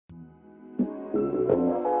You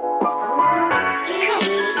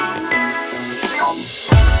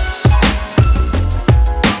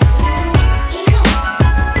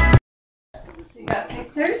got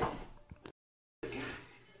pictures?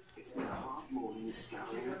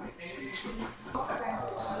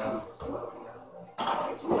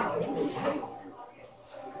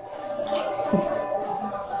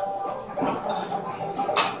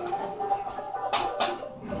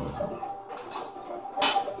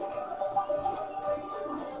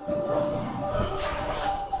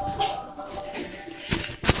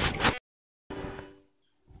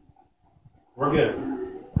 We're good.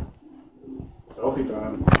 Selfie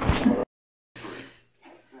time.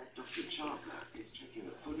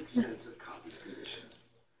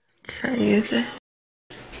 Crazy.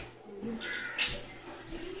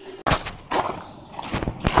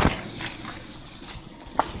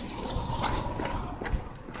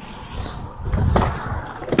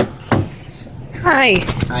 Hi.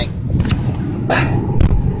 Hi.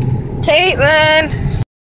 Caitlin!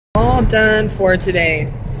 All done for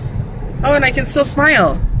today. Oh, and I can still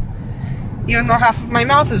smile. Even though half of my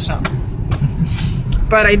mouth is shut.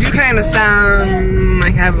 But I do kind of sound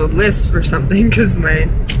like I have a lisp or something because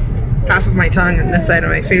half of my tongue and this side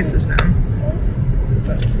of my face is numb.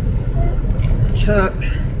 It took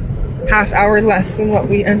half hour less than what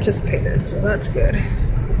we anticipated, so that's good.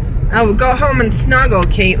 I will go home and snuggle,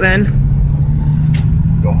 Caitlin.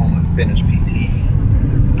 Go home and finish PT.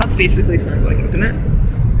 That's basically snuggling, isn't it?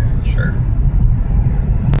 Sure.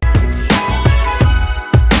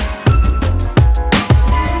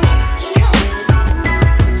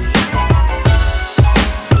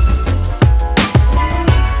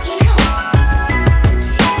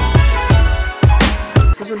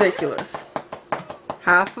 This is ridiculous.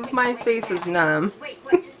 Half of my face is numb,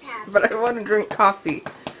 but I want to drink coffee.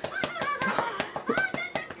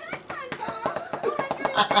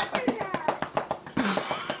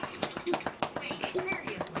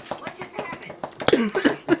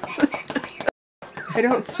 I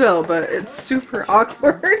don't spill, but it's super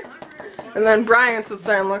awkward. And then Brian sits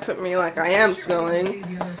there and looks at me like I am spilling.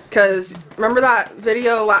 Because remember that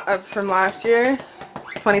video from last year,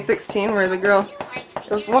 2016, where the girl, it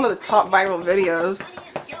was one of the top viral videos,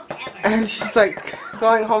 and she's like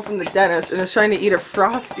going home from the dentist and is trying to eat a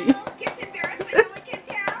Frosty.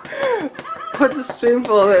 Puts a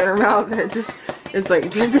spoonful of it in her mouth and it just is like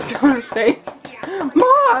dripping down her face.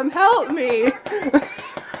 Mom, help me!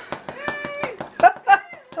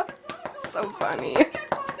 So funny.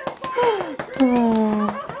 Oh,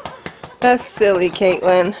 that's silly,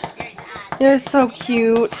 Caitlin. You're so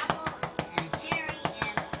cute.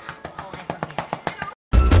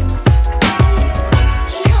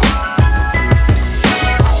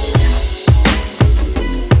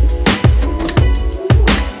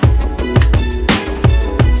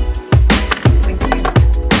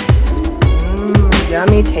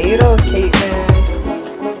 Yummy potatoes, Caitlin.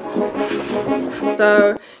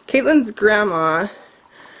 So, Caitlin's grandma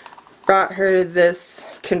brought her this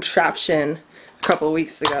contraption a couple of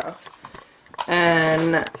weeks ago.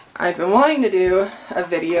 And I've been wanting to do a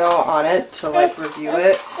video on it to like review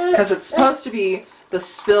it. Because it's supposed to be the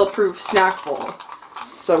spill-proof snack bowl.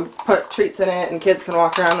 So put treats in it and kids can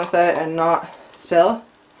walk around with it and not spill.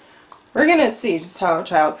 We're gonna see just how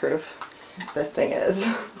child-proof this thing is.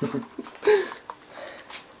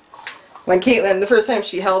 When Caitlin, the first time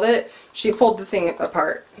she held it, she pulled the thing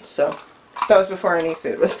apart. So that was before any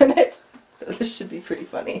food was in it. So this should be pretty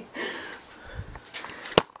funny.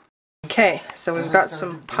 Okay, so we've got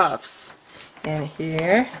some puffs in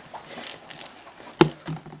here. I'm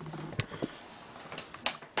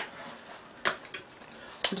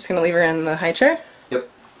just going to leave her in the high chair? Yep.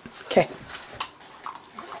 Okay.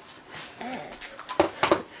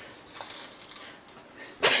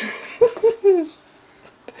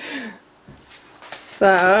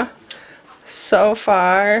 So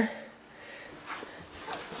far,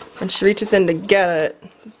 when she reaches in to get it,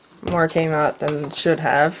 more came out than it should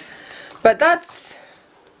have. But that's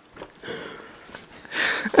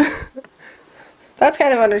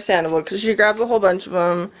kind of understandable because she grabs a whole bunch of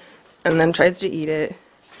them and then tries to eat it.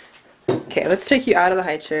 Okay, let's take you out of the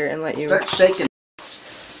high chair and let you start shaking.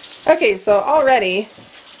 Okay, so already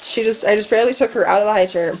I just barely took her out of the high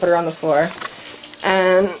chair and put her on the floor,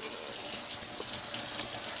 and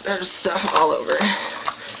there's stuff all over.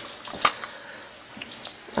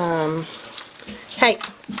 Hey.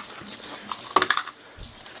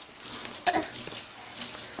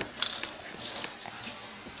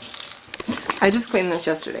 I just cleaned this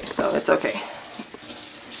yesterday, so it's okay.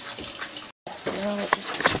 So now I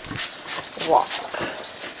just walk.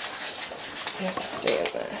 You have to stay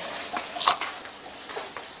in there.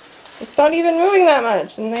 It's not even moving that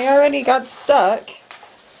much, and they already got stuck.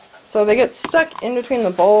 So they get stuck in between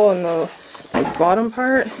the bowl and the like, bottom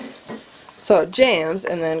part. So it jams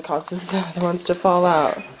and then causes the other ones to fall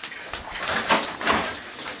out.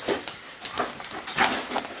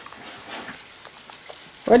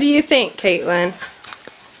 What do you think, Caitlin?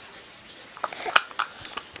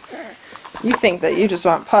 You think that you just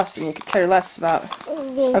want puffs and you could care less about...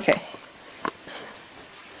 Okay.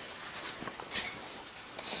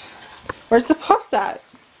 Where's the puffs at?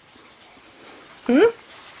 Hmm?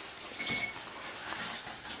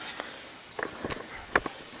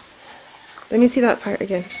 Let me see that part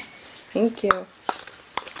again. Thank you.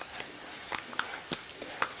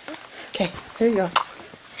 Okay, here you go.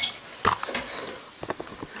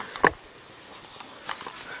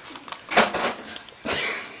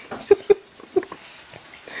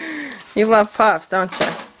 You love puffs, don't you?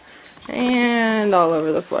 And all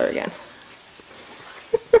over the floor again.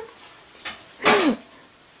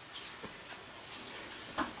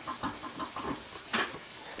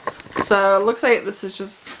 So it looks like this is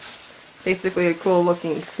just basically a cool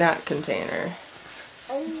looking snack container.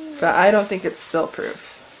 But I don't think it's spill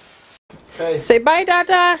proof. Okay. Say bye,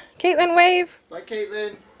 Dada. Caitlin, wave. Bye,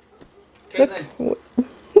 Caitlin. Caitlin. Look,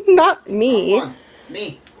 not me. Come on.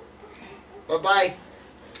 Me. Bye-bye.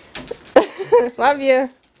 Love you.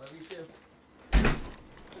 Love you too.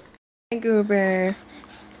 Hi, Goober.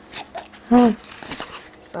 Oh.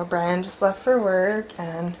 So Brian just left for work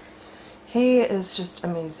and he is just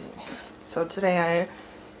amazing. So today I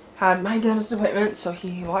had my dentist appointment, so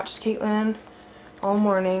he watched Caitlin all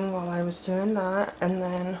morning while I was doing that, and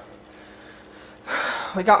then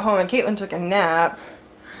we got home and Caitlin took a nap,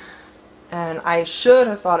 and I should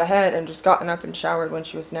have thought ahead and just gotten up and showered when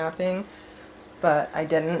she was napping, but I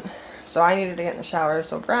didn't, so I needed to get in the shower.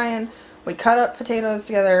 So Brian, we cut up potatoes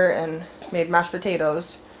together and made mashed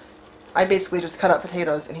potatoes. I basically just cut up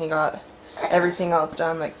potatoes and he got everything else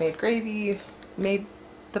done, like made gravy, made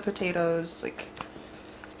the potatoes, like,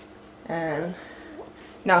 and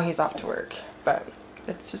now he's off to work. But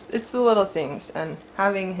it's the little things, and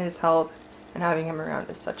having his help and having him around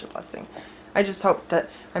is such a blessing. I just hope that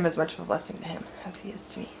I'm as much of a blessing to him as he is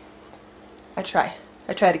to me. I try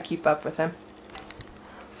to keep up with him.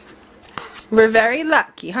 We're very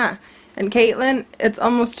lucky, huh? And Caitlin, it's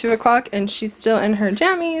almost 2 o'clock and she's still in her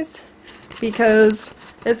jammies because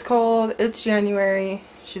it's cold, it's January,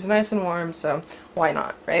 she's nice and warm, so why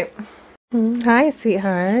not, right? Hi,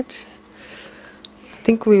 sweetheart. I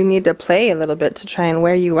think we need to play a little bit to try and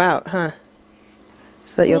wear you out, huh?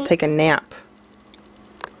 So that you'll take a nap.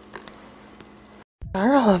 What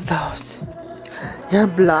are all of those? Your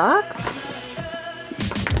blocks?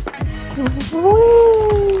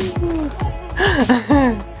 Woo!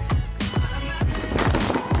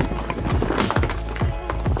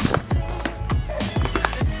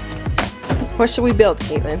 What should we build,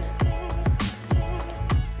 Caitlin?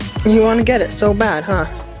 You want to get it so bad, huh?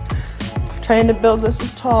 Trying to build this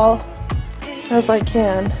as tall as I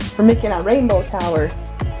can. We're making a rainbow tower.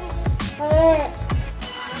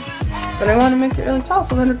 But I want to make it really tall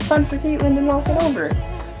so that it's fun for Caitlin to knock it over.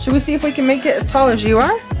 Should we see if we can make it as tall as you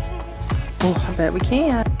are? Oh, I bet we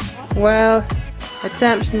can. Well,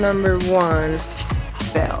 attempt number 1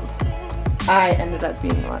 failed. I ended up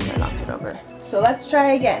being the one that knocked it over. So let's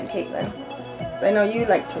try again, Caitlin. I know you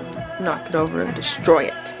like to knock it over and destroy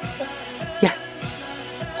it. Yeah.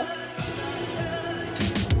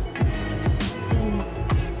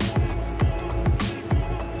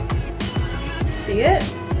 See it?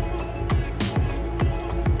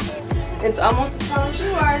 It's almost as tall as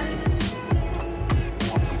you are.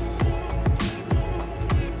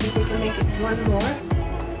 Think we can make it one more?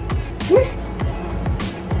 Come here.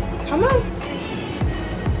 Come on.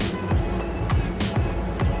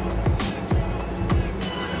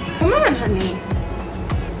 Come on, honey.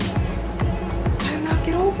 Gotta knock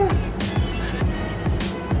it over.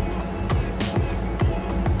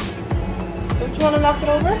 Don't you want to knock it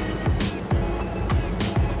over?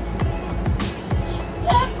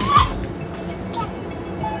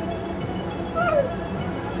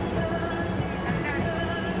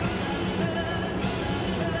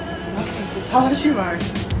 Okay, it's as tall as you are.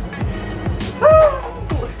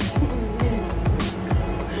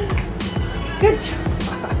 Good job.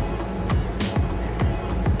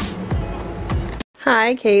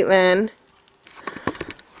 Hi, Caitlin.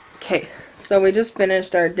 Okay, so we just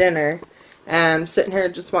finished our dinner and I'm sitting here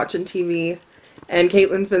just watching TV, and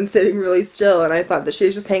Caitlin's been sitting really still, and I thought that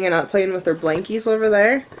she's just hanging out playing with her blankies over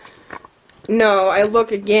there. No, I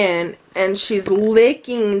look again and she's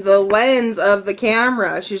licking the lens of the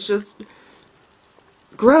camera. She's just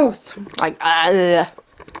gross. Like,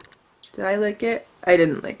 Did I lick it? I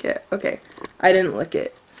didn't lick it. Okay. I didn't lick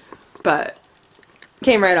it. But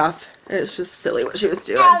came right off. It's just silly what she was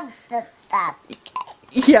doing.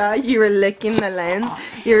 Yeah, you were licking the lens.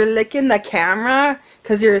 You were licking the camera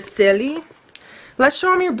because you're silly. Let's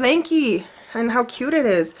show them your blankie and how cute it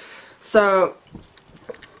is. So,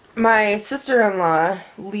 my sister-in-law,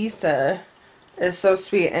 Lisa, is so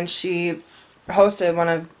sweet, and she hosted one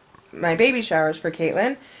of my baby showers for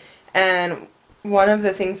Caitlin. And one of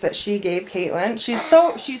the things that she gave Caitlin, she's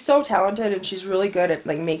so talented, and she's really good at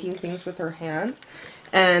like making things with her hands.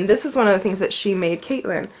 And this is one of the things that she made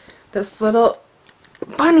Caitlin. This little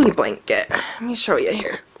bunny blanket. Let me show you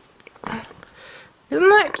here. Isn't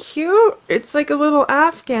that cute? It's like a little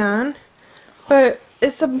Afghan, but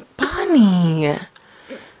it's a bunny.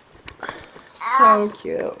 So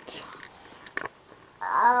cute.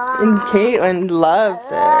 And Caitlin loves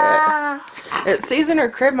it. It stays in her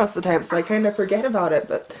crib most of the time, so I kind of forget about it,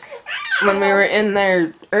 but when we were in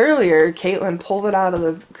there earlier, Caitlin pulled it out of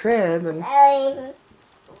the crib, and I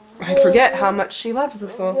forget how much she loves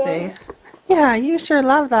this little thing. Yeah, you sure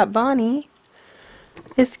love that bunny.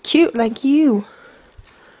 It's cute like you.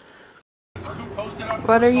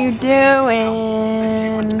 What are you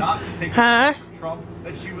doing? Huh?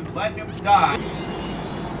 That she would let him die.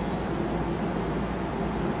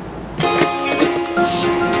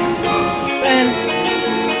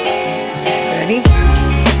 Ready?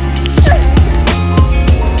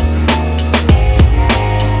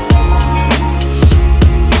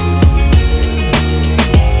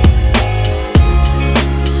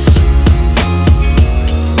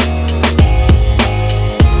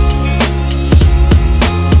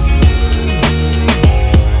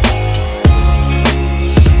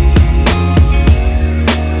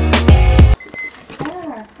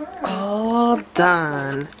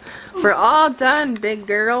 Done. We're all done, big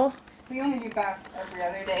girl. We only do baths every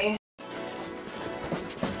other day.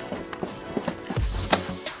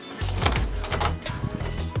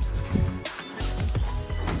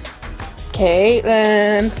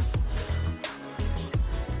 Caitlin.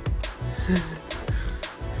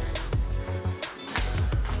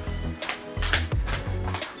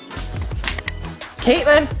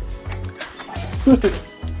 Caitlin.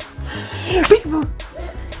 Peekaboo.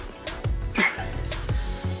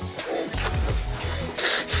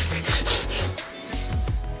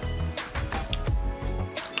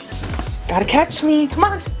 Gotta catch me. Come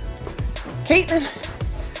on. Caitlin.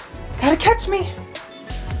 Gotta catch me.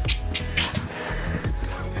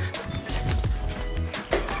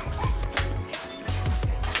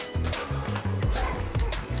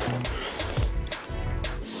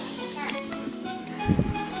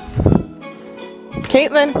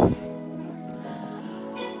 Caitlin.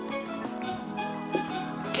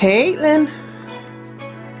 Caitlin.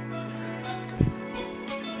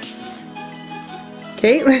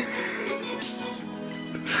 Caitlin.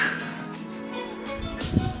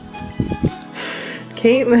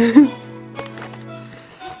 Caitlin.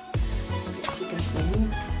 She can see me.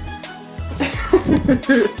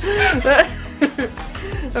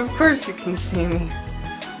 Of course you can see me.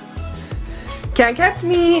 Can't catch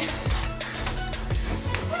me.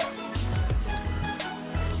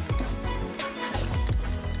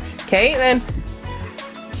 Caitlin.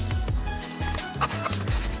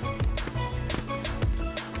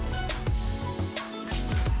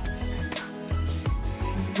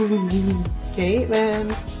 Caitlin.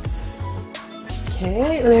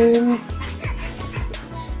 Caitlin.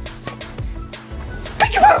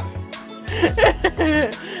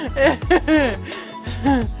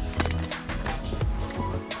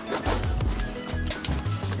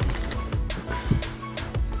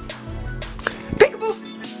 Peekaboo.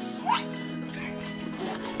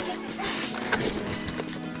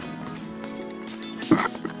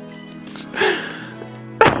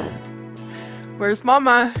 Where's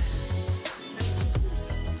Mama?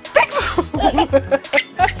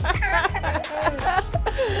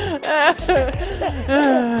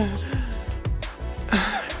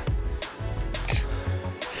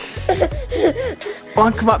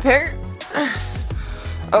 Want to come up here?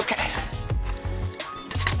 Okay.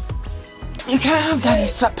 You can't have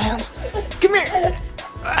Daddy's sweatpants. Come here.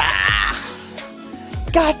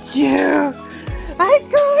 Got you. I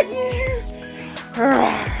got you.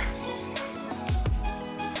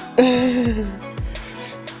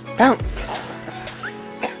 Bounce.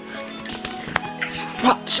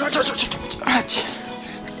 Watch.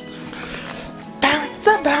 Bounce,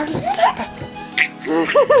 bounce.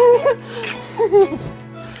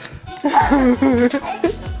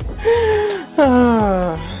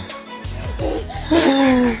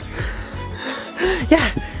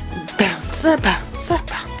 Yeah. Bounce, bounce,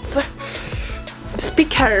 bounce. Just be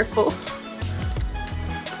careful.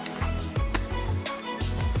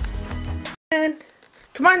 And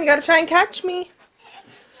come on, you gotta try and catch me.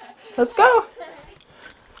 Let's go.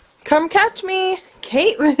 Come catch me,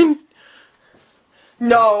 Caitlin.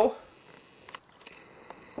 No.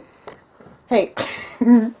 Hey.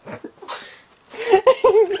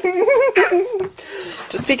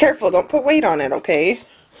 Just be careful. Don't put weight on it, okay?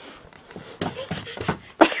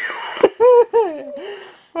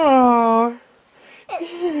 Oh,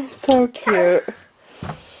 so cute.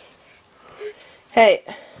 Hey.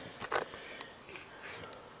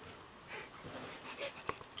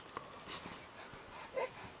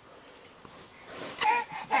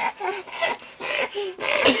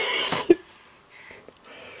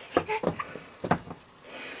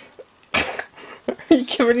 Are you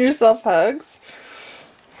giving yourself hugs?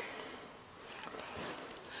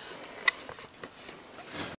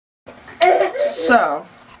 So,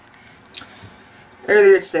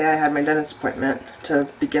 earlier today I had my dentist appointment to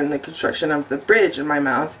begin the construction of the bridge in my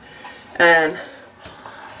mouth, and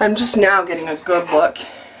I'm just now getting a good look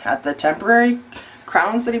at the temporary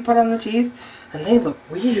crowns that he put on the teeth, and they look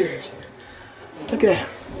weird. Look at that.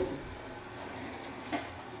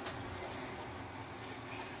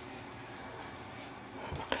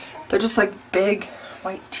 They're just like big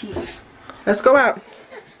white teeth. Let's go out.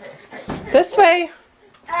 This way.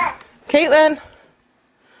 Caitlin,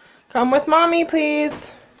 come with mommy,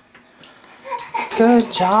 please.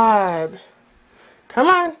 Good job. Come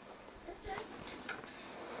on.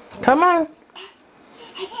 Come on.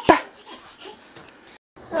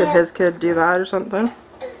 Did his kid do that or something?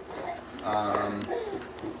 I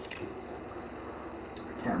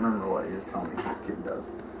can't remember what he was telling me his kid does.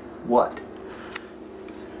 What?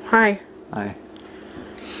 Hi. Hi.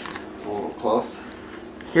 It's a little close.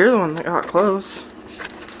 You're the one that got close.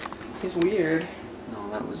 He's weird. No,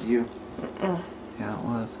 that was you. Yeah, it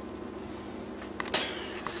was.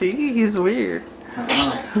 See, he's weird.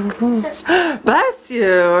 Bless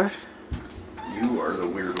you. You are the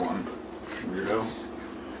weird one. Weirdo.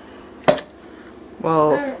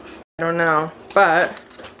 Well, I don't know, but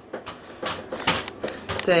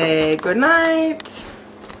say good night.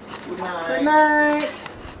 Good night. Good night.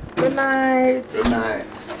 Good night. Good night.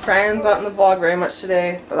 Brian's not in the vlog very much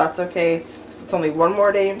today, but that's okay. Because it's only one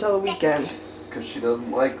more day until the weekend. It's because she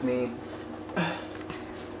doesn't like me.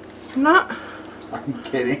 I'm not. I'm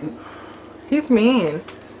kidding. He's mean.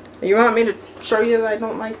 You want me to show you that I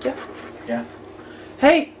don't like you? Yeah.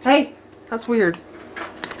 Hey, hey, that's weird.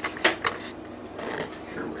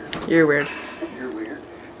 You're weird. You're weird.